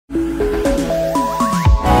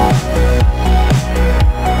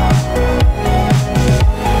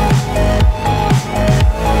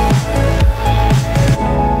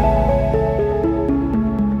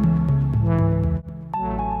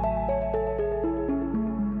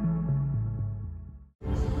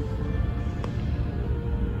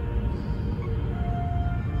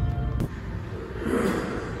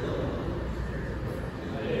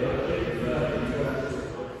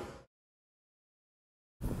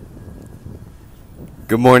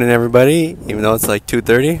Good morning, everybody. Even though it's like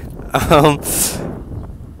 2:30,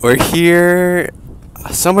 we're here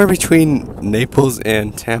somewhere between Naples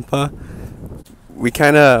and Tampa. We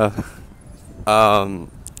kind of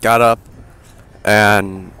got up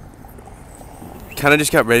and kind of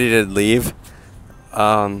just got ready to leave.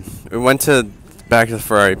 We went back to the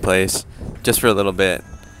Ferrari place just for a little bit,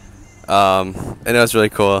 and it was really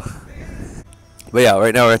cool. But yeah,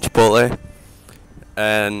 right now we're at Chipotle.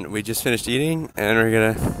 And we just finished eating, and we're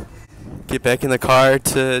gonna get back in the car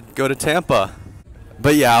to go to Tampa.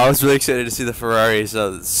 But yeah, I was really excited to see the Ferraris.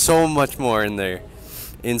 So much more in there,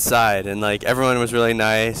 inside, and like everyone was really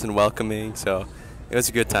nice and welcoming. So it was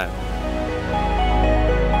a good time.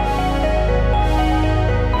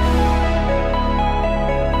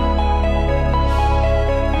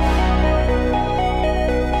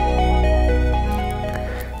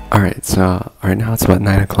 All right, so right now it's about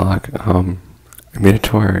 9 o'clock. We made it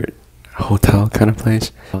to our hotel kind of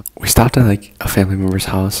place. We stopped at like a family member's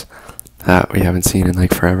house that we haven't seen in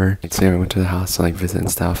like forever. So we went to the house to like visit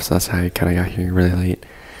and stuff. So that's how I kind of got here really late.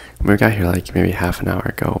 We got here like maybe half an hour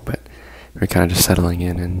ago, but we were kind of just settling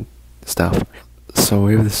in and stuff. So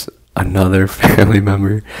we have another family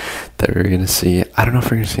member that we were gonna see. I don't know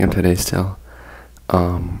if we're gonna see him today still,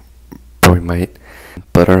 but we might.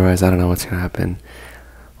 But otherwise, I don't know what's gonna happen.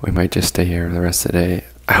 We might just stay here the rest of the day.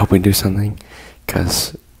 I hope we do something,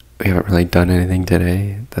 because we haven't really done anything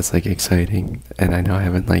today that's like exciting, and I know I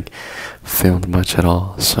haven't like filmed much at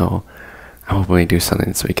all, so I hope we do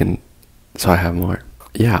something so I have more.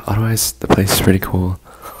 Yeah, otherwise the place is pretty cool.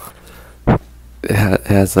 It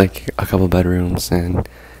has like a couple bedrooms and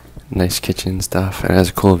nice kitchen stuff, and it has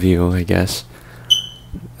a cool view, I guess.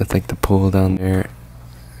 With like the pool down there,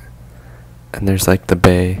 and there's like the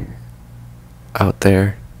bay out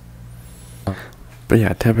there. But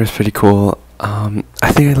yeah, Tampa's pretty cool.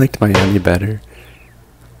 I think I liked Miami better.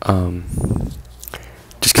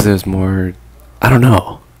 Just because it was more, I don't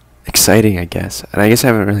know, exciting, I guess. And I guess I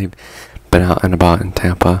haven't really been out and about in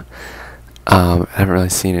Tampa. I haven't really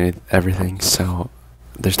seen everything, so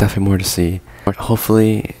there's definitely more to see.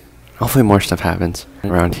 Hopefully more stuff happens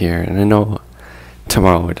around here. And I know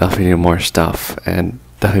tomorrow we'll definitely do more stuff, and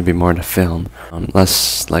definitely be more to film.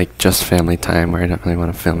 Less like just family time where I don't really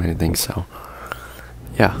want to film anything, so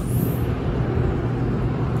yeah.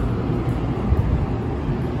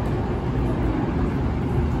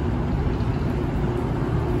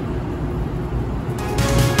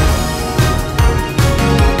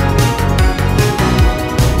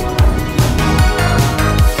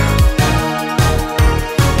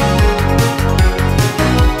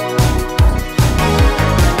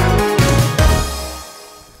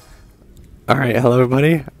 Alright, hello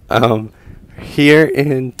everybody. Here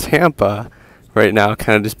in Tampa right now,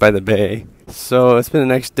 kind of just by the bay. So it's been the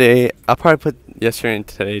next day. I'll probably put yesterday and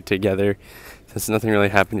today together since nothing really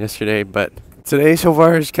happened yesterday, but today so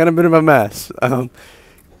far has kind of been a mess.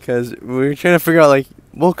 Because we were trying to figure out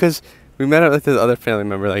because we met up with this other family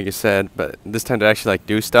member, like you said, but this time to actually like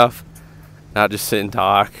do stuff, not just sit and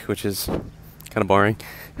talk, which is kind of boring.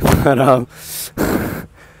 But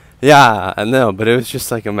yeah, I know, but it was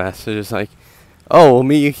just like a mess. It was just like, oh, we'll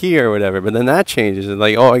meet you here or whatever, but then that changes, and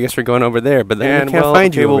like, oh, I guess we're going over there, but then we can't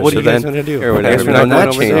find you. Well, what do you guys want to do? Or whatever. I guess we're not going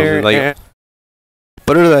over there. Like,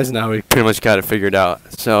 but otherwise, now we pretty much got it figured out,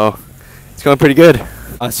 so it's going pretty good.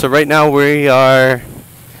 So right now we are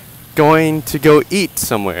going to go eat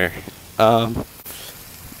somewhere. I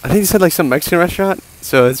think he said like some Mexican restaurant,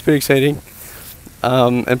 so it's pretty exciting.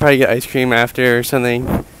 And probably get ice cream after or something,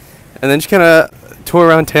 and then just kind of tour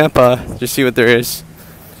around Tampa, just see what there is.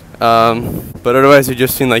 But otherwise we've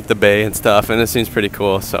just seen like the bay and stuff, and it seems pretty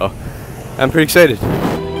cool, so I'm pretty excited.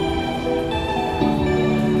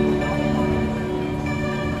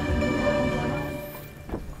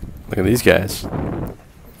 Look at these guys.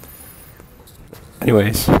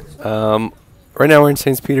 Anyways, right now we're in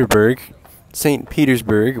St. Petersburg,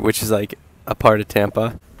 which is like a part of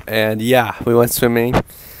Tampa, and yeah, we went swimming.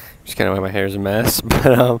 Just kind of why my hair's a mess,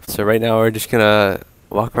 but so right now we're just gonna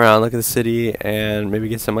walk around, look at the city, and maybe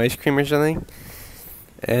get some ice cream or something.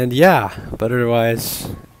 And yeah, but otherwise,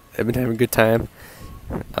 I've been having a good time.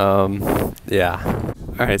 Yeah.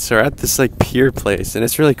 Alright, so we're at this like pier place, and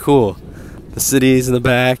it's really cool. The city's in the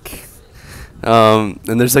back. And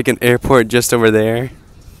there's like an airport just over there.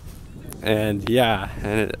 And yeah,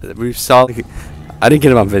 and we saw like, I didn't get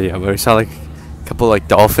them on video, but we saw like a couple like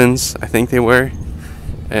dolphins, I think they were.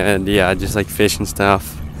 And yeah, just like fish and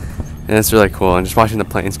stuff. And it's really cool, and just watching the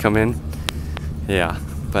planes come in. Yeah,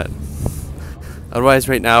 but otherwise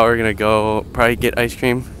right now we're gonna go probably get ice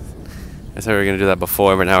cream. I said we were gonna do that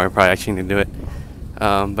before, but now we're probably actually gonna do it.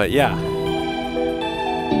 But yeah.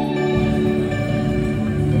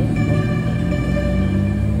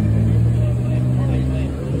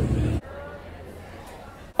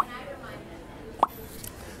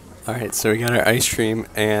 Alright, so we got our ice cream,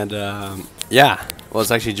 and yeah, well, it's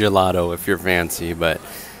actually gelato if you're fancy, but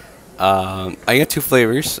I got two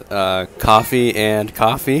flavors, coffee and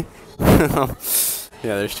coffee. Yeah,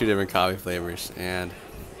 there's two different coffee flavors, and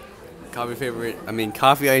coffee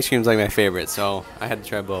ice cream is like my favorite, so I had to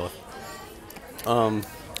try both. Um,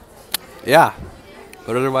 yeah,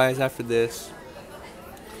 but otherwise after this,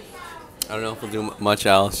 I don't know if we'll do much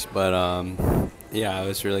else, but yeah, it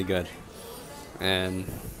was really good,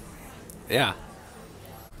 and yeah.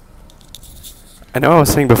 I know I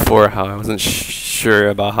was saying before how I wasn't sure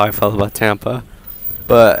about how I felt about Tampa,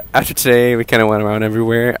 but after today we kind of went around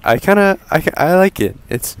everywhere. I like it.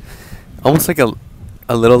 It's almost like a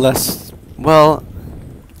little less, well,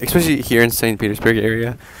 especially here in St. Petersburg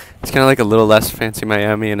area. It's kind of like a little less fancy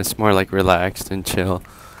Miami, and it's more like relaxed and chill.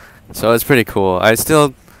 So it's pretty cool. I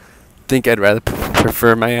still think I'd rather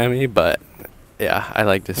prefer Miami, but yeah, I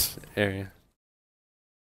like this area.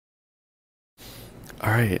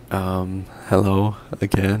 Alright, hello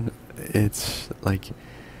again. It's like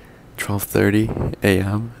 12:30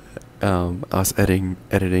 a.m. I was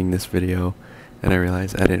editing this video, and I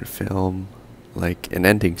realized I didn't film like an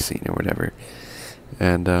ending scene or whatever.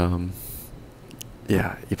 And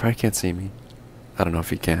yeah, you probably can't see me. I don't know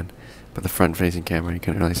if you can, but the front-facing camera, you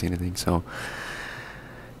couldn't really see anything. So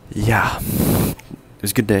yeah, it was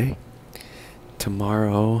a good day.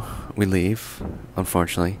 Tomorrow we leave,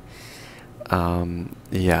 unfortunately.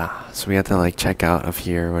 Yeah, so we have to like check out of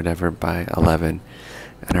here or whatever by 11,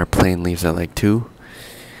 and our plane leaves at like 2.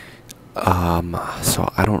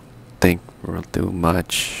 So I don't think we'll do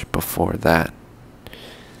much before that.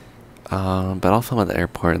 But I'll film at the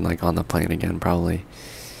airport and like on the plane again probably.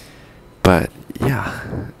 But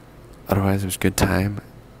yeah, otherwise it was a good time.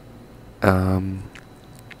 And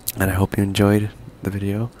I hope you enjoyed the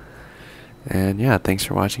video. And yeah, thanks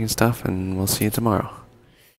for watching and stuff, and we'll see you tomorrow.